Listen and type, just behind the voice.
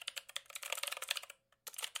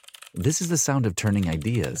This is the sound of turning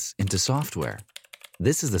ideas into software.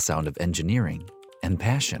 This is the sound of engineering and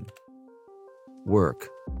passion. Work.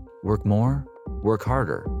 Work more, work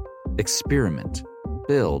harder. Experiment.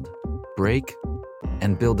 Build. Break.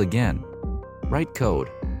 And build again. Write code.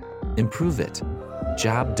 Improve it.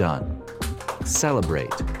 Job done.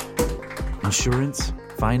 Celebrate. Insurance,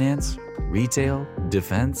 finance, retail,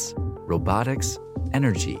 defense, robotics,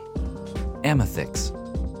 energy. Amethix.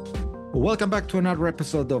 Welcome back to another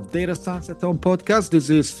episode of Data Science at Home podcast. This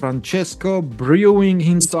is Francesco brewing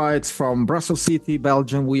insights from Brussels City,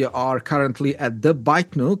 Belgium. We are currently at the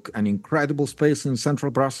Bytenook, an incredible space in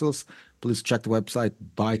central Brussels. Please check the website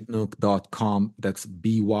bytenook.com. That's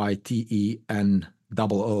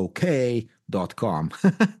BYTENOOK.com.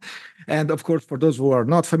 And of course, for those who are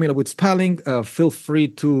not familiar with spelling, feel free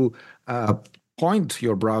to point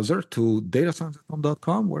your browser to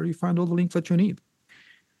datascienceathome.com, where you find all the links that you need.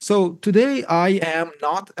 So today I am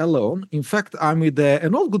not alone. In fact, I'm with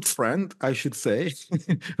an old good friend, I should say,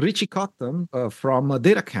 Richie Cotton from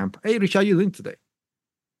DataCamp. Hey, Richie, how are you doing today?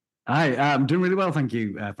 Hi, I'm doing really well, thank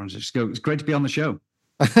you, Francisco. It's great to be on the show.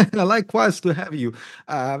 Likewise to have you.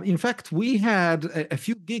 In fact, we had a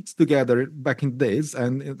few gigs together back in the days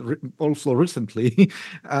and also recently.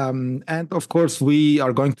 And of course, we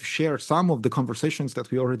are going to share some of the conversations that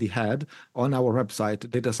we already had on our website,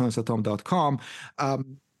 datascienceathome.com.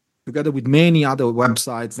 Together with many other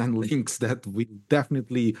websites and links that we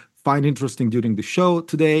definitely find interesting during the show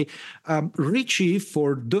today. Richie,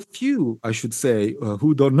 for the few, I should say,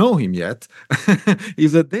 who don't know him yet,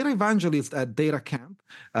 is a data evangelist at DataCamp,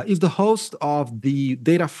 is the host of the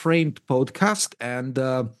Data Framed podcast, and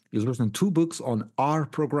he's written 2 books on R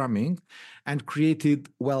programming and created,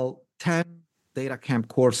 10 DataCamp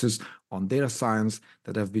courses on data science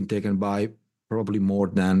that have been taken by probably more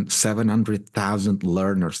than 700,000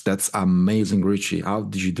 learners. That's amazing, Richie. How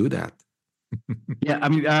did you do that? Yeah, I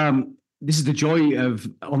mean, this is the joy of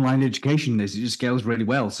online education. Is it just scales really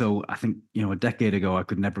well. So I think, a decade ago, I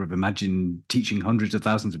could never have imagined teaching hundreds of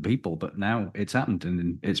thousands of people, but now it's happened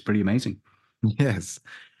and it's pretty amazing. Yes.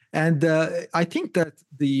 And I think that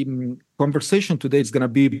the conversation today is going to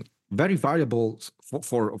be very valuable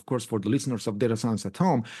for, of course, for the listeners of Data Science at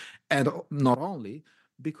Home. And not only,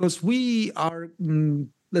 because we are,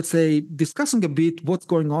 let's say, discussing a bit what's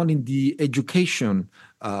going on in the education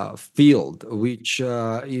field, which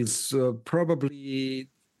is probably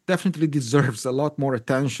definitely deserves a lot more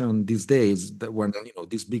attention these days when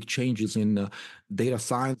these big changes in data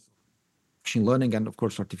science, machine learning, and of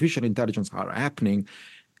course artificial intelligence are happening.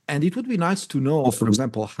 And it would be nice to know, for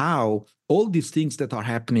example, how all these things that are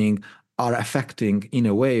happening are affecting, in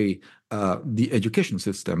a way, the education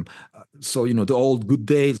system. So, the old good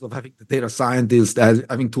days of having the data scientist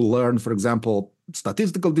having to learn, for example,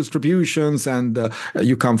 statistical distributions, and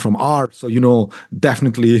you come from R, so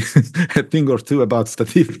definitely a thing or two about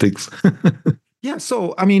statistics. Yeah,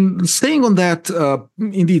 so, staying on that,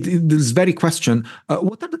 indeed, this very question,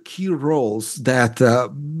 what are the key roles that,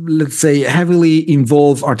 let's say, heavily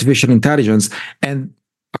involve artificial intelligence? And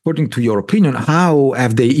according to your opinion, how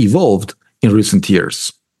have they evolved in recent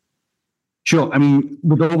years? Sure. I mean,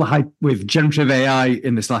 with all the hype with generative AI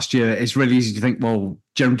in this last year, it's really easy to think, well,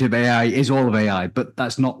 generative AI is all of AI, but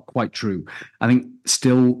that's not quite true. I think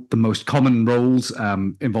still the most common roles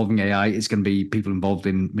involving AI is going to be people involved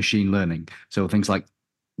in machine learning. So things like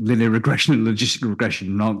linear regression and logistic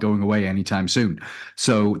regression not going away anytime soon.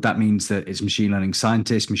 So that means that it's machine learning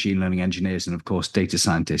scientists, machine learning engineers, and of course, data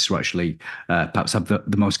scientists who actually perhaps have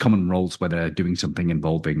the most common roles where they're doing something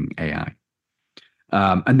involving AI.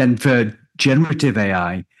 And then for generative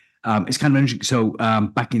AI, it's kind of interesting. So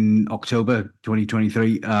back in October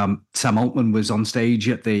 2023, Sam Altman was on stage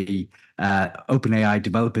at the OpenAI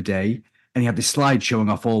Developer Day, and he had this slide showing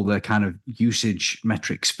off all the kind of usage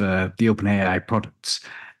metrics for the OpenAI products.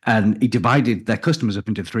 And he divided their customers up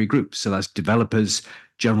into 3 groups. So that's developers,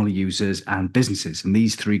 general users, and businesses. And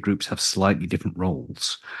these 3 groups have slightly different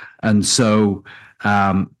roles. And so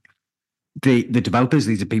the developers,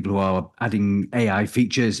 these are people who are adding AI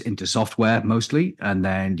features into software mostly. And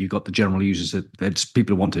then you've got the general users, that's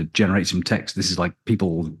people who want to generate some text. This is like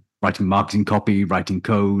people writing marketing copy, writing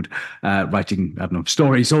code, writing,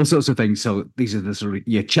 stories, all sorts of things. So these are the sort of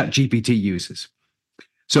ChatGPT users.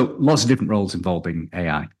 So lots of different roles involving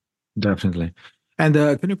AI. Definitely. And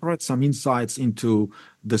can you provide some insights into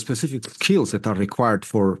the specific skills that are required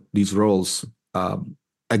for these roles?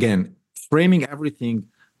 Again, framing everything,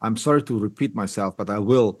 I'm sorry to repeat myself, but I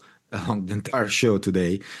will along the entire show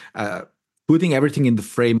today, putting everything in the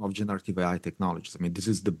frame of generative AI technologies. This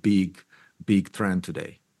is the big trend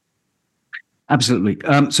today. Absolutely.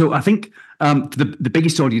 So I think The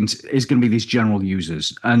biggest audience is going to be these general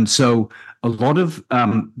users. And so a lot of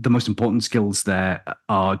the most important skills there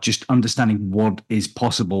are just understanding what is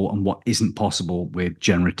possible and what isn't possible with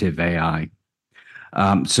generative AI.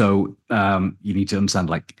 You need to understand,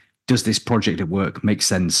 like, does this project at work make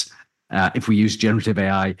sense? If we use generative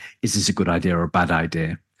AI, is this a good idea or a bad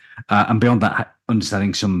idea? And beyond that,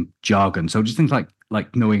 understanding some jargon. So just things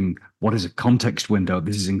like knowing what is a context window.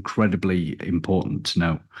 This is incredibly important to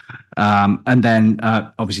know. And then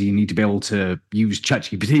obviously you need to be able to use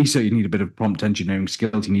ChatGPT. So you need a bit of prompt engineering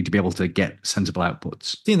skills. You need to be able to get sensible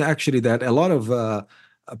outputs. I've seen actually that a lot of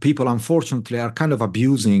people, unfortunately, are kind of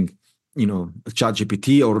abusing,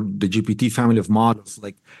 ChatGPT or the GPT family of models.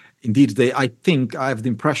 Like, indeed, I think I have the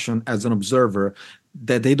impression as an observer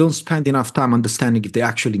that they don't spend enough time understanding if they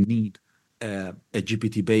actually need a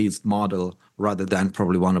GPT-based model rather than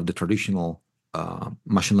probably one of the traditional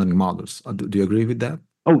machine learning models. Do you agree with that?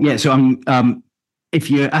 Oh, yeah. So if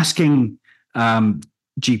you're asking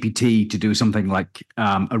GPT to do something like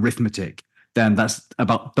arithmetic, then that's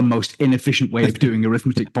about the most inefficient way of doing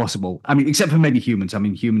arithmetic possible. I mean, except for maybe humans. I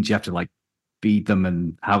mean, humans, you have to feed them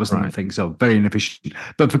and house them and things. So very inefficient.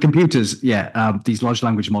 But for computers, these large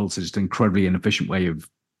language models are just an incredibly inefficient way of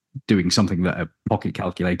doing something that a pocket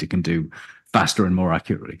calculator can do faster and more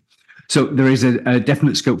accurately. So there is a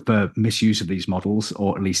definite scope for misuse of these models,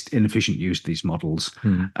 or at least inefficient use of these models.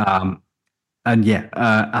 I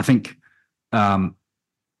think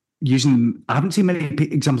using them, I haven't seen many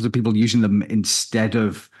examples of people using them instead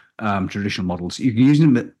of traditional models. You can use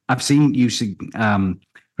them. I've seen using,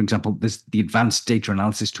 for example, there's the advanced data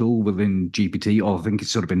analysis tool within GPT, or I think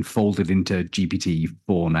it's sort of been folded into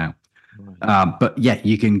GPT-4 now. But yeah,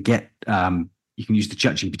 you can use the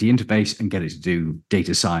ChatGPT interface and get it to do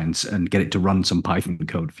data science and get it to run some Python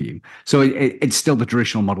code for you. So it's still the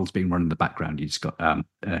traditional models being run in the background. You just got a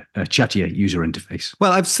chattier user interface.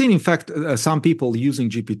 Well, I've seen, in fact, some people using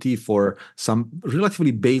GPT for some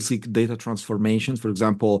relatively basic data transformations. For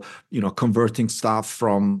example, converting stuff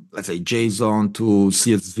from, let's say, JSON to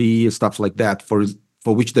CSV, stuff like that, for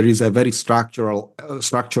which there is a very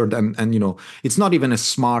structured and it's not even a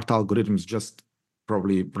smart algorithm. It's just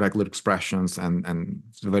probably regular expressions and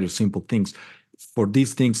very simple things. For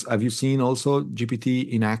these things, have you seen also GPT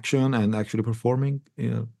in action and actually performing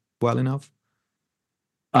well enough?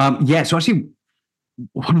 So actually,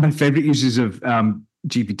 one of my favorite uses of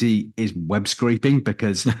GPT is web scraping,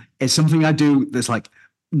 because it's something I do that's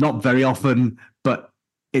not very often, but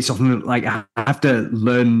it's often I have to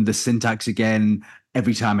learn the syntax again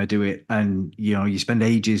every time I do it. And, you spend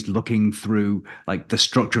ages looking through the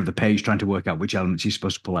structure of the page, trying to work out which elements you're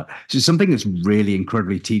supposed to pull out. So it's something that's really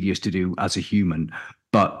incredibly tedious to do as a human.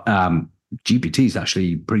 But GPT is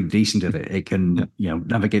actually pretty decent at it. It can,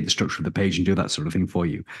 navigate the structure of the page and do that sort of thing for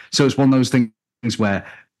you. So it's one of those things where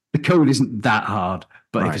the code isn't that hard,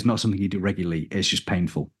 but if it's not something you do regularly, it's just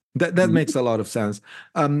painful. That makes a lot of sense.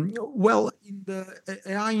 Well, in the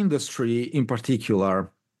AI industry in particular,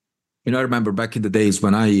 I remember back in the days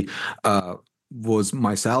when I was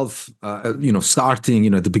myself,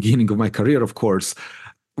 starting, at the beginning of my career, of course,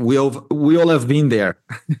 we all have been there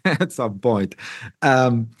at some point.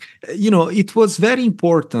 It was very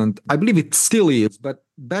important. I believe it still is, but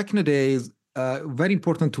back in the days, very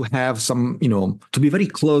important to have some, to be very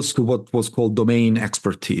close to what was called domain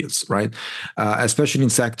expertise, right? Especially in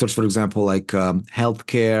sectors, for example, like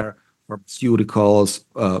healthcare,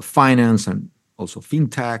 pharmaceuticals, finance, and also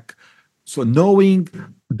fintech. So knowing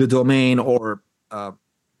the domain, or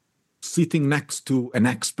sitting next to an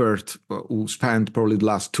expert who spent probably the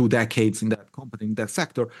last 2 decades in that company, in that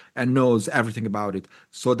sector, and knows everything about it,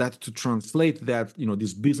 so that to translate that,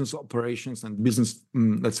 these business operations and business,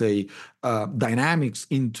 let's say, dynamics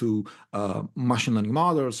into machine learning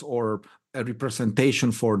models or a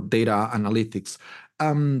representation for data analytics.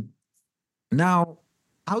 Now,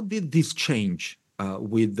 how did this change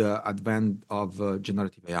with the advent of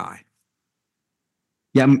generative AI?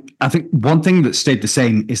 Yeah, I think one thing that stayed the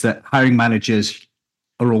same is that hiring managers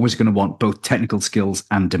are always going to want both technical skills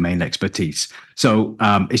and domain expertise. So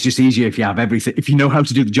it's just easier if you have everything. If you know how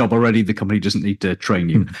to do the job already, the company doesn't need to train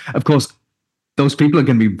you. Of course, those people are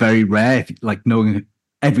going to be very rare, knowing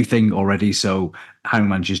everything already. So hiring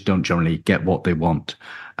managers don't generally get what they want.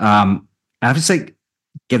 I have to say,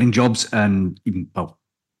 getting jobs and even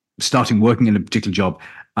starting working in a particular job,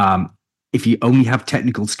 if you only have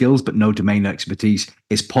technical skills but no domain expertise,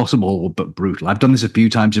 it's possible but brutal. I've done this a few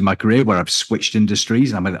times in my career where I've switched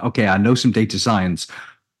industries and I'm like, okay, I know some data science,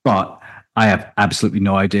 but I have absolutely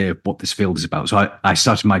no idea what this field is about. So I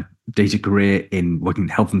started my data career in working in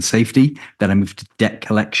health and safety. Then I moved to debt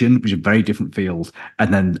collection, which is a very different field.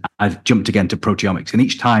 And then I jumped again to proteomics. And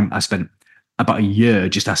each time I spent about a year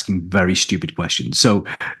just asking very stupid questions. So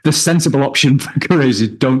the sensible option for careers is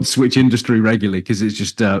don't switch industry regularly, because it's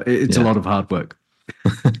just it's a lot of hard work.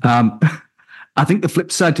 I think the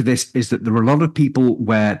flip side to this is that there are a lot of people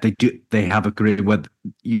where they have a career where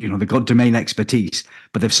they've got domain expertise,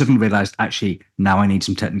 but they've suddenly realized, actually, now I need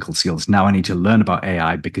some technical skills. Now I need to learn about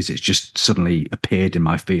AI because it's just suddenly appeared in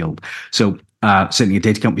my field. So certainly at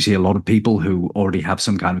DataCamp, we see a lot of people who already have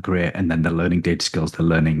some kind of career, and then they're learning data skills, they're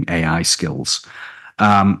learning AI skills.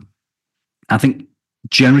 I think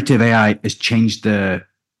generative AI has changed the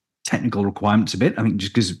technical requirements a bit. I think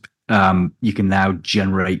just because you can now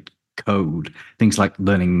generate code, things like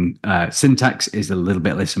learning syntax is a little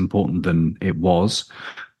bit less important than it was.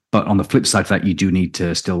 But on the flip side of that, you do need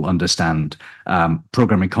to still understand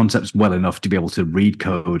programming concepts well enough to be able to read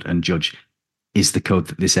code and judge, is the code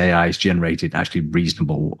that this AI has generated actually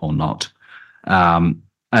reasonable or not? And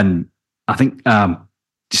I think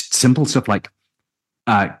just simple stuff like,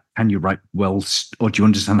 can you write well, or do you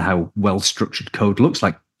understand how well-structured code looks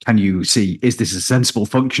like? Can you see, is this a sensible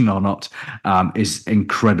function or not, is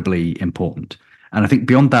incredibly important. And I think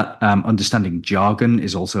beyond that, understanding jargon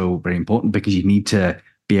is also very important, because you need to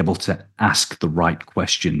be able to ask the right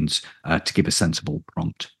questions to give a sensible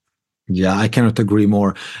prompt. Yeah, I cannot agree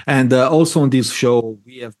more. And also on this show,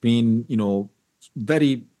 we have been,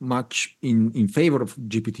 very much in favor of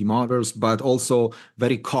GPT models, but also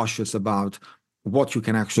very cautious about what you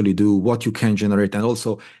can actually do, what you can generate, and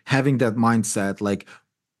also having that mindset, like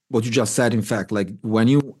what you just said. In fact, like when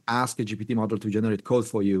you ask a GPT model to generate code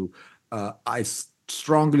for you, I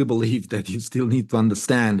strongly believe that you still need to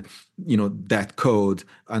understand, that code,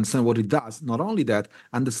 understand what it does. Not only that,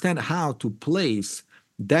 understand how to place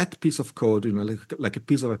that piece of code, like a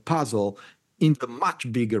piece of a puzzle, in the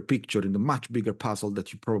much bigger picture, in the much bigger puzzle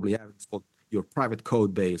that you probably have for your private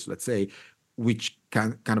code base, let's say, which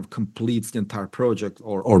kind of completes the entire project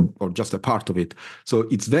or just a part of it. So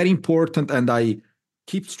it's very important, and I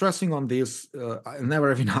keep stressing on this. I never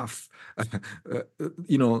have enough.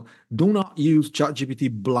 Do not use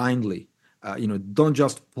ChatGPT blindly. Don't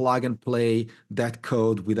just plug and play that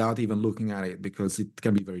code without even looking at it, because it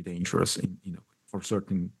can be very dangerous for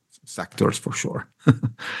certain sectors, for sure.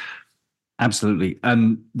 Absolutely.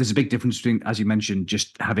 And there's a big difference between, as you mentioned,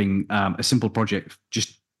 just having a simple project,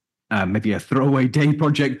 just maybe a throwaway day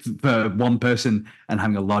project for one person, and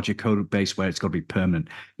having a larger code base where it's got to be permanent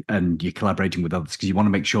and you're collaborating with others, because you want to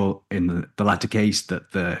make sure in the latter case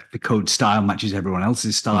that the code style matches everyone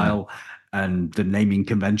else's style, and the naming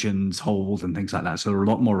conventions hold and things like that. So there are a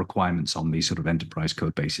lot more requirements on these sort of enterprise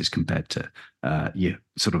code bases compared to your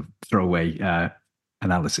sort of throwaway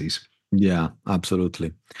analyses. Yeah,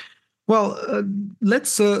 absolutely. Well,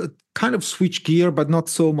 let's kind of switch gear, but not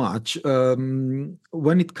so much when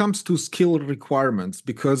it comes to skill requirements,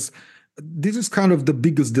 because this is kind of the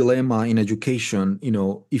biggest dilemma in education.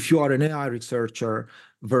 If you are an AI researcher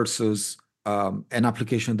versus an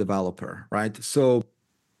application developer, right? So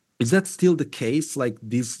is that still the case? Like,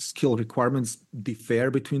 these skill requirements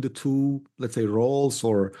differ between the two, let's say, roles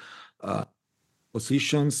or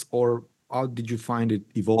positions, or how did you find it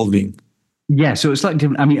evolving? Yeah, so it's slightly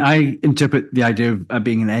different. I mean, I interpret the idea of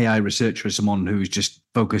being an AI researcher as someone who's just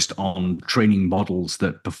focused on training models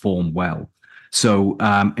that perform well. So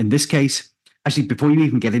in this case, actually, before you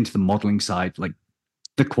even get into the modeling side, like,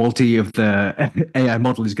 the quality of the AI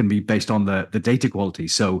model is going to be based on the data quality.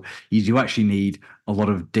 So you do actually need a lot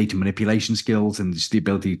of data manipulation skills and just the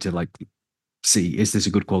ability to see, is this a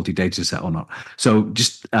good quality data set or not? So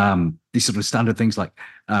just these sort of standard things like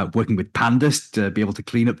working with pandas to be able to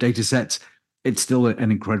clean up data sets, it's still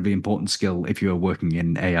an incredibly important skill if you're working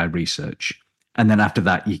in AI research. And then after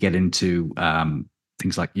that, you get into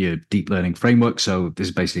things like your deep learning framework. So this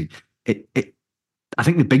is basically it. I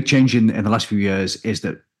think the big change in the last few years is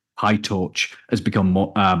that PyTorch has become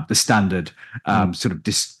more the standard, sort of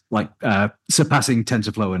surpassing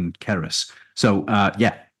TensorFlow and Keras. So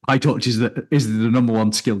PyTorch is the number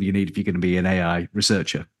one skill you need if you're going to be an AI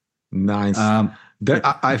researcher. Nice.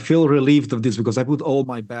 I feel relieved of this, because I put all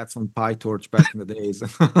my bets on PyTorch back in the days.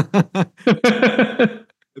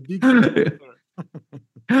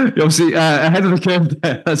 You're obviously ahead of the curve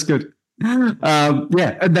there. That's good.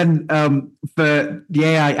 And then for the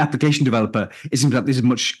AI application developer, it seems like this is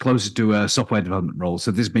much closer to a software development role.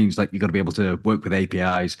 So this means you've got to be able to work with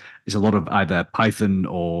APIs. There's a lot of either Python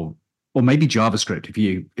or maybe JavaScript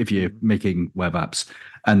if you're making web apps,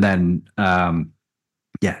 and then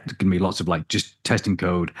yeah, there can be lots of like just testing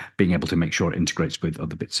code, being able to make sure it integrates with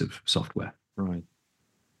other bits of software. Right.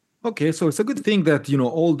 Okay, so it's a good thing that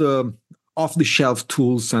all the off-the-shelf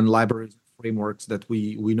tools and libraries, frameworks that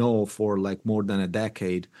we know for like more than a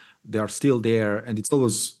decade, they are still there, and it's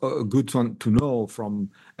always good to know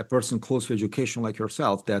from a person close to education like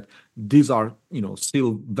yourself that these are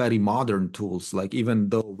still very modern tools. Like even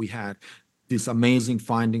though we had these amazing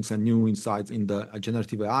findings and new insights in the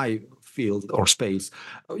generative AI field or space,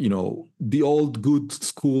 the old good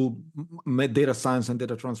school data science and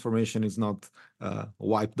data transformation is not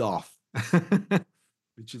wiped off.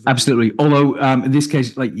 Which is absolutely. Although in this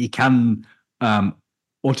case, like you can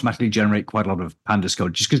automatically generate quite a lot of pandas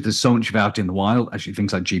code just because there's so much of it out in the wild. Actually,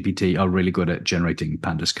 things like GPT are really good at generating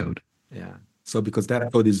pandas code. Yeah. So because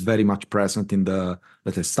that code is very much present in the,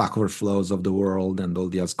 let's say, Stack Overflows of the world and all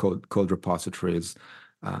the other code repositories.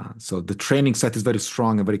 So the training set is very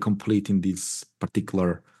strong and very complete in this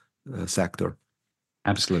particular sector.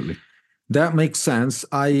 Absolutely. That makes sense.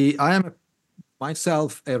 I am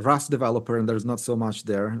myself a Rust developer, and there's not so much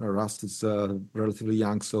there. Rust is relatively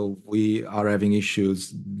young, so we are having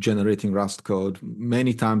issues generating Rust code.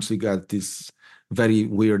 Many times we get these very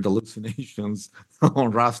weird hallucinations on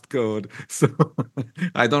Rust code. So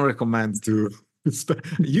I don't recommend to.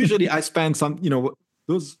 Usually I spend some,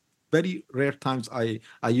 those very rare times I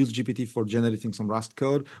use GPT for generating some Rust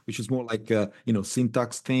code, which is more like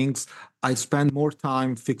syntax things. I spend more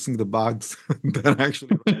time fixing the bugs than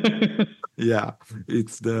actually. Yeah,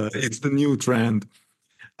 it's the new trend.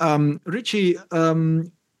 Richie,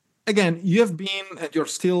 again, you have been and you're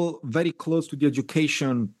still very close to the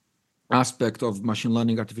education aspect of machine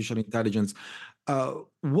learning, artificial intelligence.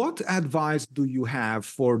 What advice do you have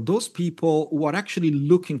for those people who are actually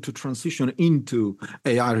looking to transition into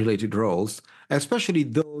AI-related roles, especially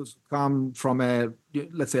those who come from a,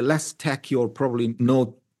 let's say, less techy or probably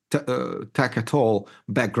no tech at all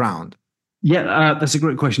background? Yeah, that's a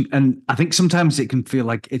great question. And I think sometimes it can feel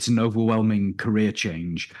like it's an overwhelming career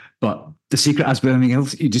change. But the secret, as with anything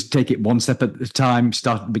else, you just take it one step at a time,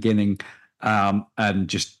 start at the beginning, and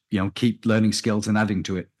just keep learning skills and adding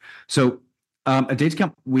to it. So at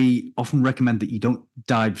DataCamp, we often recommend that you don't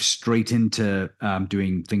dive straight into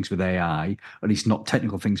doing things with AI, or at least not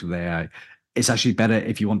technical things with AI. It's actually better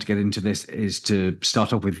if you want to get into this is to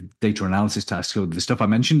start off with data analysis tasks. So the stuff I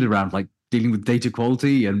mentioned around like dealing with data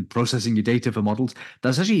quality and processing your data for models,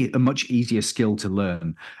 that's actually a much easier skill to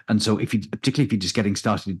learn. And so particularly if you're just getting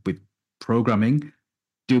started with programming,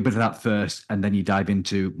 do a bit of that first, and then you dive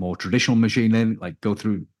into more traditional machine learning, like go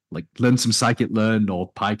through, like learn some scikit-learn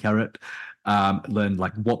or PyCaret, learn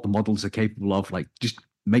like what the models are capable of, like just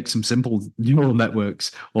make some simple neural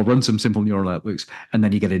networks or run some simple neural networks, and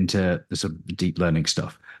then you get into the sort of deep learning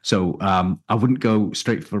stuff. So I wouldn't go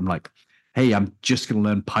straight from like, hey, I'm just going to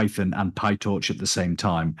learn Python and PyTorch at the same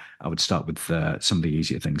time. I would start with some of the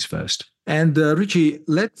easier things first. And Richie,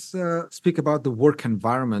 let's speak about the work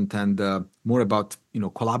environment and more about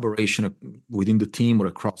collaboration within the team or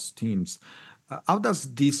across teams. How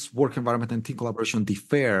does this work environment and team collaboration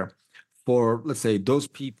differ for, let's say, those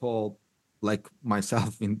people like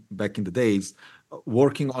myself back in the days,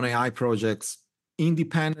 working on AI projects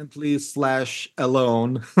independently /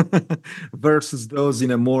 alone versus those in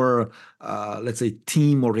a more, let's say,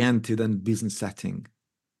 team-oriented and business setting?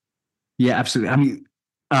 Yeah, absolutely. I mean,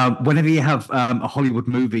 whenever you have a Hollywood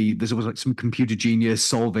movie, there's always like some computer genius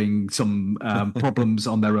solving some problems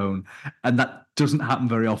on their own, and that doesn't happen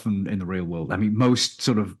very often in the real world. I mean, most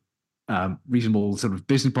sort of reasonable sort of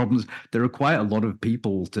business problems, they require a lot of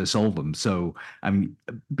people to solve them. So, I mean,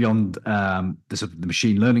 beyond the sort of the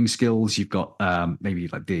machine learning skills, you've got maybe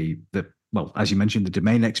like the well, as you mentioned, the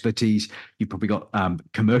domain expertise. You've probably got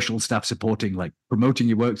commercial staff supporting, like promoting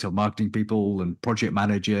your work, so marketing people and project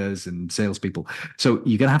managers and salespeople. So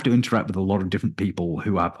you're going to have to interact with a lot of different people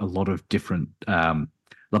who have a lot of different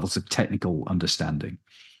levels of technical understanding.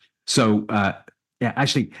 So yeah,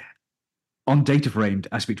 actually, on DataFramed,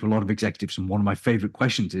 I speak to a lot of executives, and one of my favorite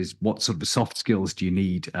questions is, what sort of soft skills do you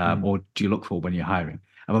need or do you look for when you're hiring?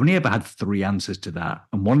 I've only ever had 3 answers to that.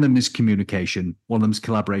 And one of them is communication, one of them is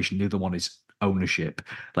collaboration, the other one is ownership.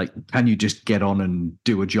 Like, can you just get on and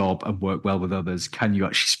do a job and work well with others? Can you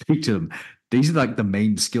actually speak to them? These are like the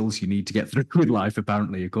main skills you need to get through with life,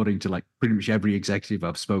 apparently, according to like pretty much every executive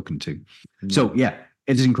I've spoken to. So yeah,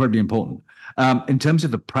 it is incredibly important. In terms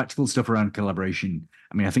of the practical stuff around collaboration,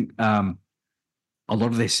 I mean, I think a lot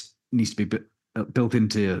of this needs to be built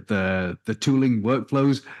into the tooling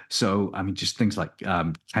workflows. So, I mean, just things like,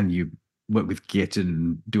 can you work with Git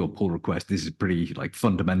and do a pull request? This is a pretty like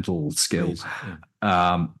fundamental skill.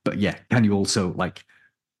 But yeah, can you also like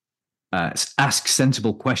ask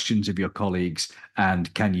sensible questions of your colleagues,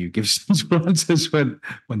 and can you give sensible answers when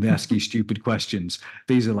they ask you stupid questions?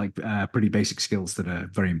 These are like pretty basic skills that are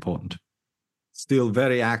very important. Still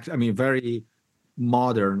very very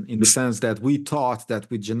modern in the sense that we thought that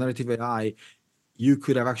with generative AI, you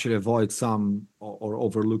could have actually avoided some or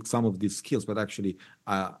overlooked some of these skills. But actually,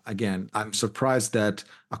 again, I'm surprised that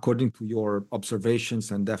according to your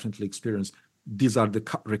observations and definitely experience, these are the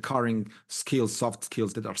recurring skills, soft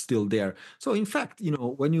skills that are still there. So in fact,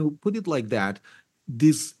 when you put it like that,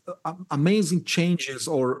 these amazing changes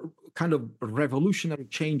or kind of revolutionary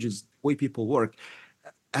changes, the way people work,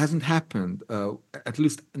 hasn't happened, at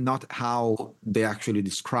least not how they actually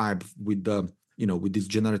describe with the, with this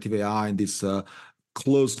generative AI and this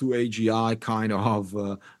close to AGI kind of,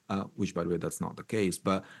 which by the way, that's not the case,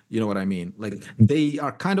 but you know what I mean? Like they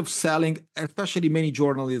are kind of selling, especially many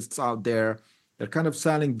journalists out there, they're kind of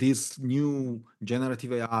selling this new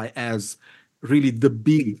generative AI as really the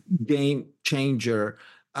big game changer,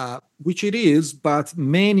 which it is, but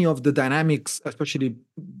many of the dynamics, especially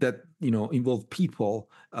that involve people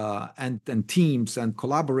and teams and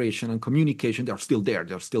collaboration and communication, they're still there.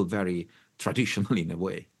 They're still very traditional in a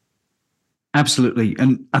way. Absolutely.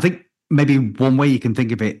 And I think maybe one way you can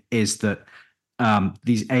think of it is that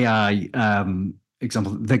these AI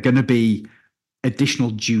examples, they're going to be additional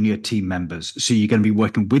junior team members. So you're going to be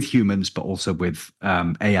working with humans, but also with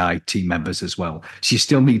AI team members as well. So you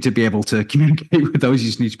still need to be able to communicate with those. You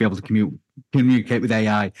just need to be able to communicate with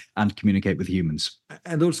AI and communicate with humans.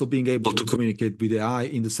 And also being able to communicate with AI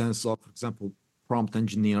in the sense of, for example, prompt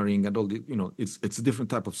engineering and all the, it's a different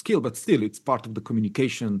type of skill, but still it's part of the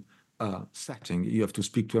communication setting. You have to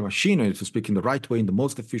speak to a machine, and you have to speak in the right way, in the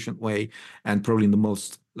most efficient way, and probably in the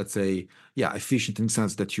most, let's say, efficient in the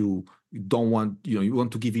sense that you don't want, you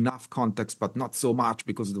want to give enough context, but not so much,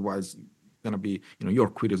 because otherwise it's going to be, your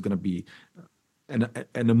query is going to be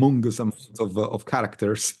an among us of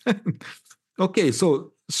characters. Okay,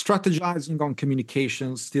 so strategizing on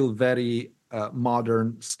communication, still very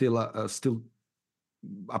modern, still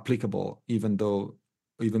applicable, even though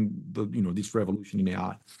this revolution in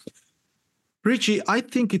AI. Richie, I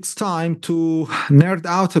think it's time to nerd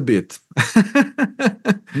out a bit.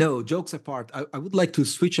 No, jokes apart, I would like to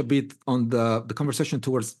switch a bit on the conversation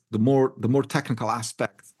towards the more technical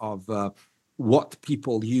aspects of what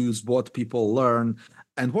people use, what people learn,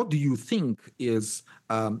 and what do you think is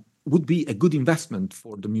would be a good investment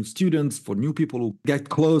for the new students, for new people who get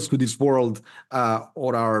close to this world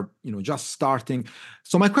or are just starting.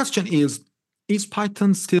 So my question is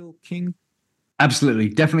Python still king? Absolutely,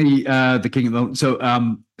 definitely the king at the moment. So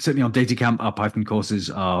certainly on DataCamp, our Python courses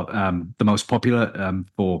are the most popular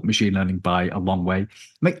for machine learning by a long way.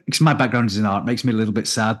 My background is in art. Makes me a little bit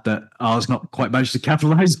sad that ours not quite managed to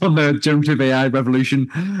capitalize on the generative AI revolution.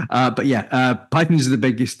 But yeah, Python is the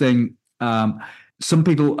biggest thing. Some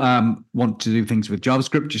people want to do things with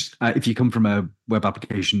JavaScript. Just if you come from a web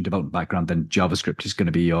application development background, then JavaScript is going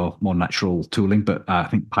to be your more natural tooling. But I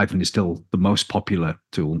think Python is still the most popular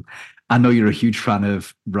tool. I know you're a huge fan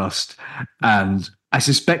of Rust, and I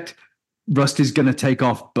suspect Rust is going to take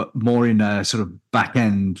off, but more in a sort of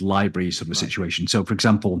back-end library sort of situation. So, for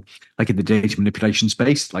example, like in the data manipulation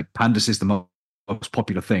space, like Pandas is the most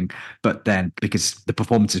popular thing, but then because the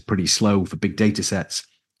performance is pretty slow for big data sets,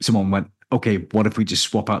 someone went, okay, what if we just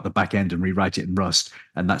swap out the back end and rewrite it in Rust?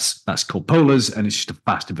 And that's called Polars, and it's just a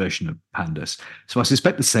faster version of Pandas. So I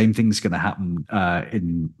suspect the same thing's going to happen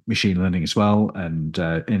in machine learning as well, and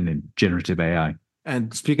in generative AI.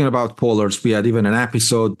 And speaking about Polars, we had even an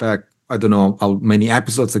episode back, I don't know how many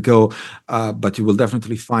episodes ago, but you will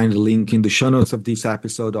definitely find a link in the show notes of this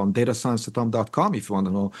episode on datascience.com if you want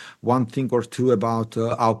to know one thing or two about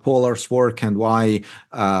how Polars work and why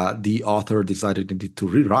the author decided to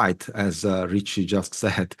rewrite, as Richie just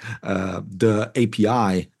said, the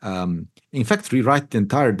API. In fact, rewrite the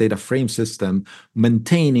entire data frame system,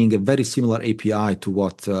 maintaining a very similar API to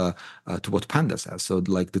what Pandas has. So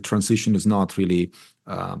like the transition is not really,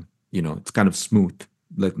 it's kind of smooth.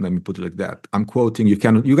 Let me put it like that. I'm quoting. You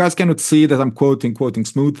guys cannot see that I'm quoting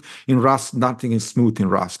smooth in Rust. Nothing is smooth in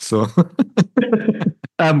Rust. So,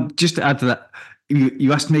 just to add to that,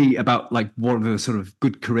 you asked me about like what are the sort of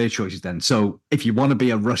good career choices then. So if you want to be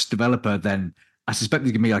a Rust developer, then I suspect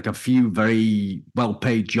there's going to be like a few very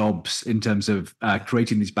well-paid jobs in terms of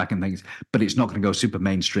creating these backend things, but it's not going to go super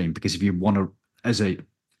mainstream, because if you want to, as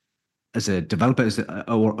a developer,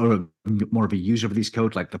 or more of a user of these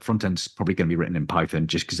code, like the front end's probably going to be written in Python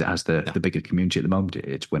just because it has the bigger community at the moment.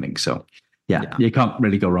 It's winning. So yeah, you can't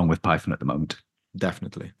really go wrong with Python at the moment.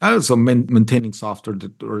 Definitely. Also, maintaining software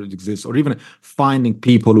that already exists, or even finding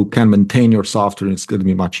people who can maintain your software, it's going to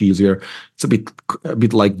be much easier. It's a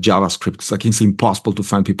bit like JavaScript. It's like it's impossible to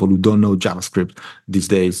find people who don't know JavaScript these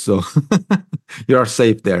days. So you are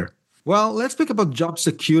safe there. Well, let's speak about job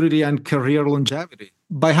security and career longevity.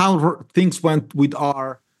 By how things went with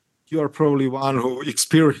R, you are probably one who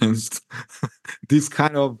experienced this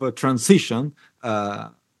kind of transition.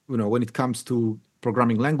 When it comes to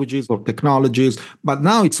programming languages or technologies, but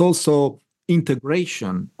now it's also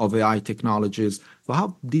integration of AI technologies. So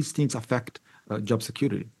how these things affect job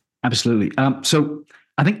security? Absolutely. So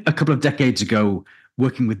I think a couple of decades ago,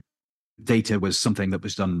 working with data was something that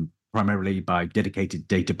was done primarily by dedicated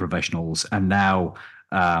data professionals. And now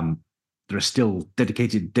there are still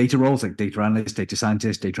dedicated data roles like data analyst, data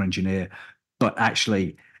scientist, data engineer, but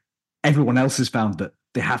actually everyone else has found that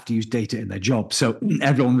they have to use data in their job. So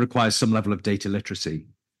everyone requires some level of data literacy.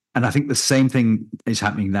 And I think the same thing is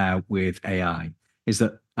happening now with AI, is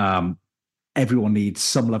that everyone needs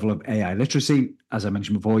some level of AI literacy. As I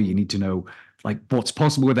mentioned before, you need to know like what's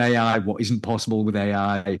possible with AI, what isn't possible with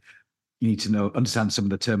AI. You need to understand some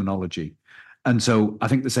of the terminology. And so I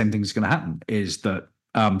think the same thing is going to happen, is that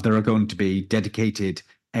there are going to be dedicated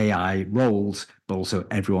AI roles, but also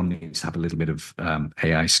everyone needs to have a little bit of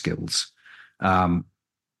AI skills.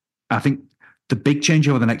 I think the big change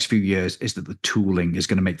over the next few years is that the tooling is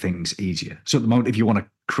going to make things easier. So at the moment, if you want to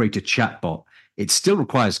create a chatbot, it still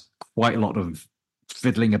requires quite a lot of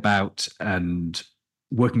fiddling about and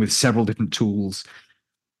working with several different tools.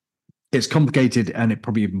 It's complicated, and it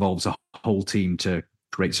probably involves a whole team to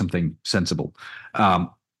create something sensible.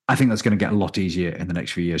 I think that's going to get a lot easier in the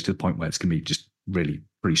next few years, to the point where it's going to be just really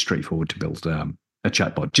pretty straightforward to build a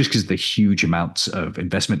chatbot, just because the huge amounts of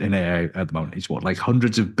investment in AI at the moment is like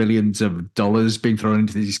hundreds of billions of dollars being thrown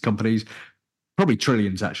into these companies, probably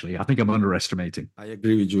trillions, actually. I think I'm underestimating. I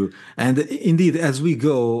agree with you. And indeed, as we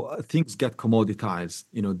go, things get commoditized.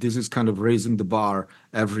 This is kind of raising the bar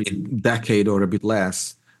every decade or a bit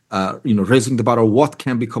less, raising the bar of what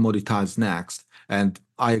can be commoditized next. And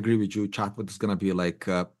I agree with you, chatbot is going to be like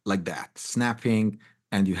that, snapping,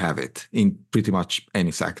 and you have it in pretty much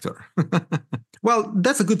any sector. Well,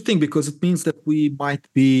 that's a good thing, because it means that we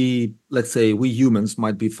might be, let's say, we humans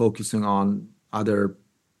might be focusing on other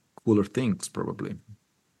cooler things, probably,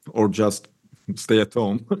 or just stay at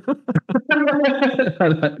home.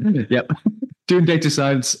 Yep. Doing data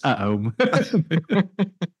science at home.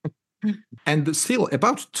 And still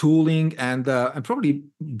about tooling and probably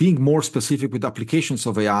being more specific with applications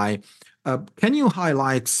of AI. Can you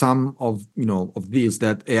highlight some of these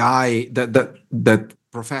that AI that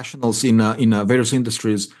professionals in various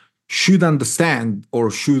industries should understand,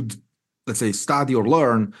 or should, let's say, study or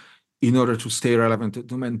learn in order to stay relevant,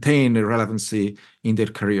 to maintain a relevancy in their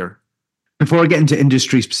career? Before I get into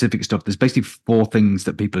industry specific stuff, there's basically 4 things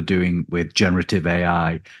that people are doing with generative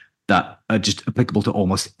AI that are just applicable to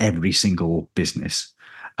almost every single business.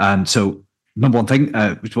 And so number one thing,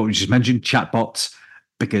 which is what we just mentioned, chatbots,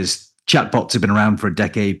 because chatbots have been around for a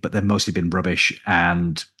decade, but they've mostly been rubbish.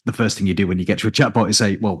 And the first thing you do when you get to a chatbot is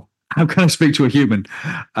say, well, how can I speak to a human?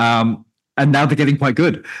 And now they're getting quite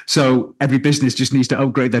good. So every business just needs to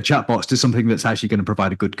upgrade their chatbots to something that's actually going to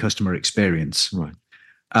provide a good customer experience. Right.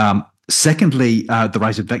 Secondly, the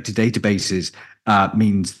rise of vector databases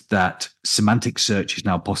means that semantic search is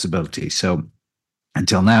now a possibility. So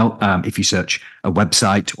until now, if you search a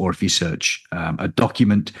website or if you search a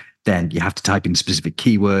document, then you have to type in specific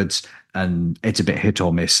keywords, and it's a bit hit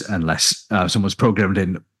or miss unless someone's programmed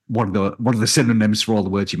in what are the synonyms for all the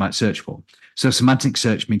words you might search for. So semantic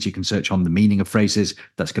search means you can search on the meaning of phrases.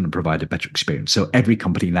 That's going to provide a better experience. So every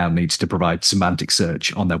company now needs to provide semantic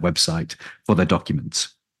search on their website for their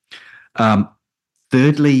documents.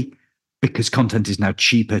 Thirdly, because content is now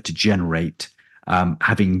cheaper to generate,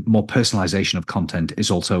 having more personalization of content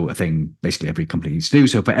is also a thing basically every company needs to do.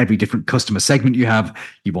 So for every different customer segment you have,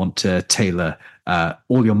 you want to tailor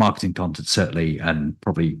all your marketing content, certainly, and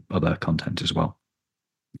probably other content as well.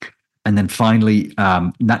 And then finally,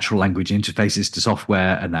 natural language interfaces to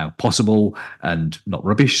software are now possible and not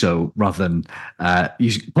rubbish. So rather than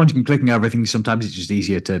pointing and clicking everything, sometimes it's just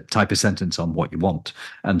easier to type a sentence on what you want.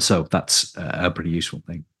 And so that's a pretty useful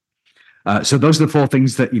thing. So those are the 4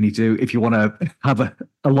 things that you need to do if you want to have a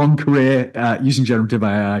long career using generative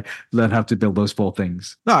AI. Learn how to build those 4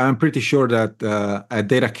 things. No, I'm pretty sure that at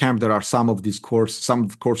DataCamp there are some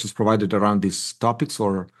courses provided around these topics.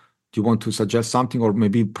 Or do you want to suggest something, or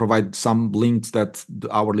maybe provide some links that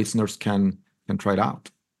our listeners can try it out?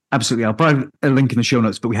 Absolutely. I'll provide a link in the show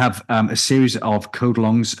notes, but we have a series of code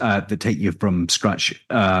alongs that take you from scratch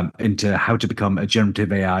into how to become a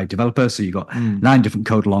generative AI developer. So you've got 9 different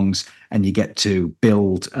code alongs, and you get to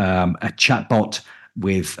build a chatbot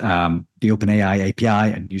with the OpenAI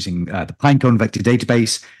API and using the Pinecone vector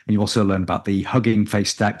database. And you also learn about the Hugging Face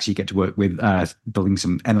stack. So you get to work with building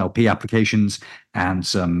some NLP applications and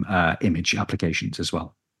some image applications as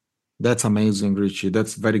well. That's amazing, Richie.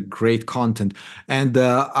 That's very great content. And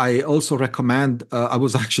I also recommend, I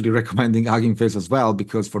was actually recommending Hugging Face as well,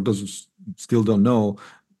 because for those who still don't know,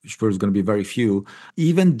 which there's going to be very few,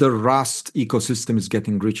 even the Rust ecosystem is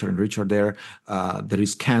getting richer and richer there. There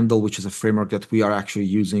is Candle, which is a framework that we are actually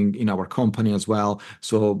using in our company as well.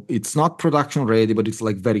 So it's not production ready, but it's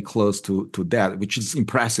like very close to that, which is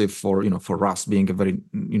impressive for, for Rust being a very,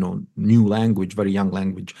 new language, very young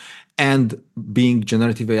language. And being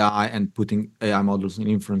generative AI and putting AI models in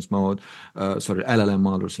inference mode, LLM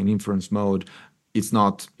models in inference mode, it's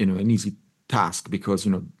not, an easy task, because,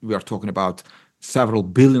 we are talking about several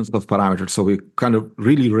billions of parameters. So we kind of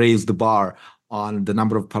really raised the bar on the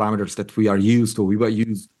number of parameters that we are used to. We were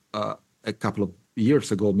used a couple of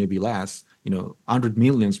years ago, maybe less, 100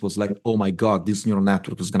 millions was like, oh my God, this neural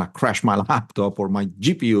network is going to crash my laptop or my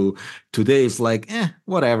GPU. Today is like,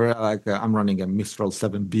 whatever. Like I'm running a Mistral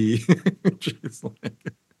 7B, which is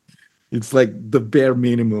it's like the bare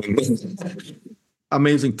minimum.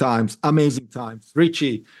 Amazing times.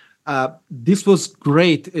 Richie, this was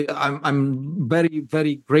great. I'm very,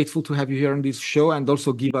 very grateful to have you here on this show, and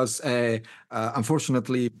also give us a,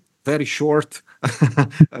 unfortunately, very short.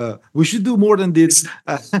 We should do more than this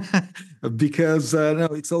because no,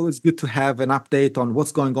 it's always good to have an update on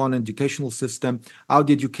what's going on in the educational system, how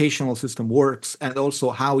the educational system works, and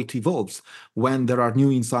also how it evolves when there are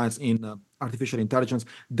new insights in artificial intelligence.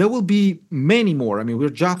 There will be many more. I mean, we're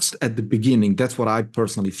just at the beginning. That's what I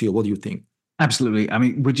personally feel. What do you think? Absolutely. I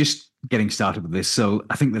mean, we're just getting started with this. So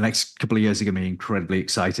I think the next couple of years are going to be incredibly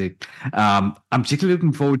exciting. I'm particularly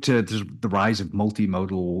looking forward to the rise of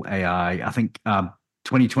multimodal AI. I think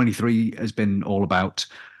 2023 has been all about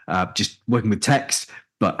just working with text,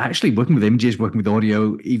 but actually working with images, working with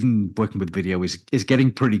audio, even working with video is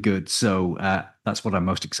getting pretty good. So that's what I'm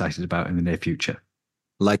most excited about in the near future.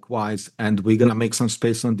 Likewise. And we're going to make some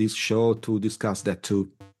space on this show to discuss that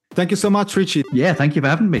too. Thank you so much, Richie. Yeah, thank you for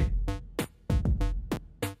having me.